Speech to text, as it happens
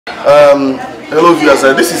Hello viewers,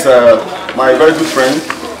 this is my very good friend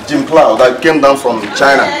Jim Cloud that came down from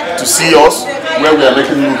China to see us where we are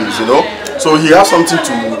making movies, you know. So he has something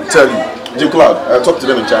to tell you. Jim Cloud, talk to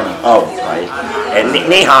them in China. Oh, right.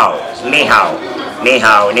 Ni hao, ni hao, ni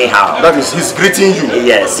hao, ni hao. That is, he's greeting you.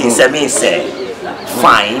 Yes, he said me say,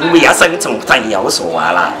 fine, we are saying some time you also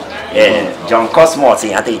la. John Cosmos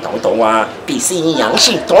in a day don't want, PC Yang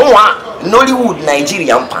Shi don't want, Nollywood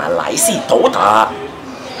Nigerian pan like see Tota.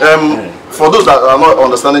 For those that are not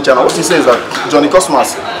understanding China, what he says is that Johnny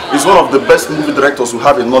Cosmos is one of the best movie directors we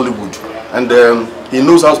have in Nollywood, and he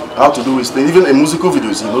knows how to do his thing. Even in musical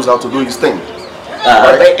videos, he knows how to do his thing.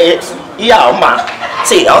 Yeah, ma.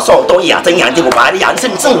 See, also do ya thing and do by the answer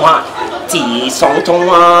someone. T song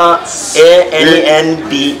AND.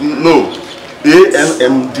 No,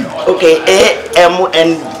 ANMD. Okay,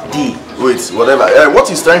 AMND. Wait, whatever. What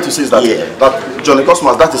he's trying to say is that that Johnny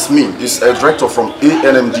Cosmos, that is me, is a director from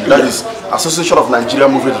ANMD. That is Association of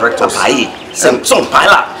Nigerian Movie Directors.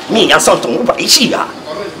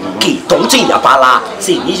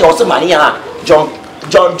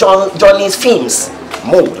 Johnny's films.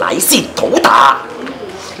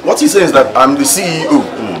 What he's saying is that I'm the CEO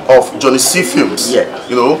of Johnny C Films. Yeah.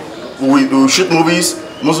 You know, we shoot movies,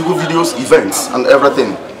 musical videos, events, and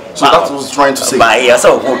everything. So that's what I was trying to say.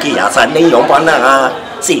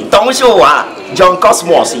 John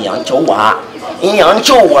Cosmos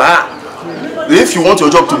if you want your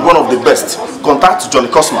job to be one of the best, contact Johnny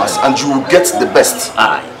Cosmos and you will get the best.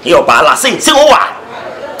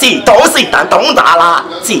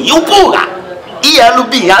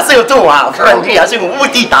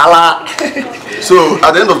 So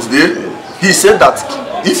at the end of the day, he said that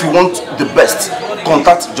if you want the best,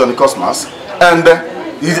 contact Johnny Cosmos, and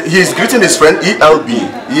he's greeting his friend ELB.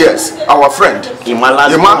 Yes, our friend Ima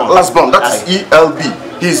Lasbon. That is ELB.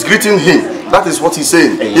 He's greeting him. That is what he's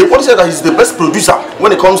saying. He also said that he's the best producer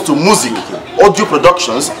when it comes to music, audio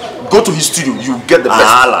productions. Go to his studio, you get the best.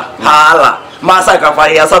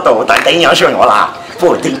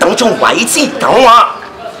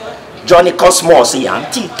 Johnny Cosmos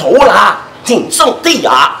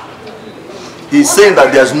he's saying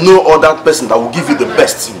that there's no other person that will give you the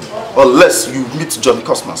best unless you meet Johnny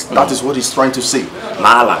Cosmos. That is what he's trying to say.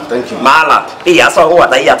 Thank you.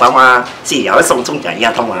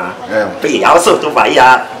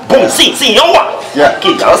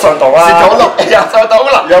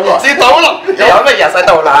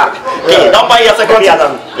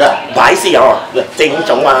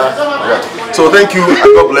 So thank you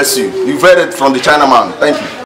and God bless you. You've heard it from the Chinaman. Thank you.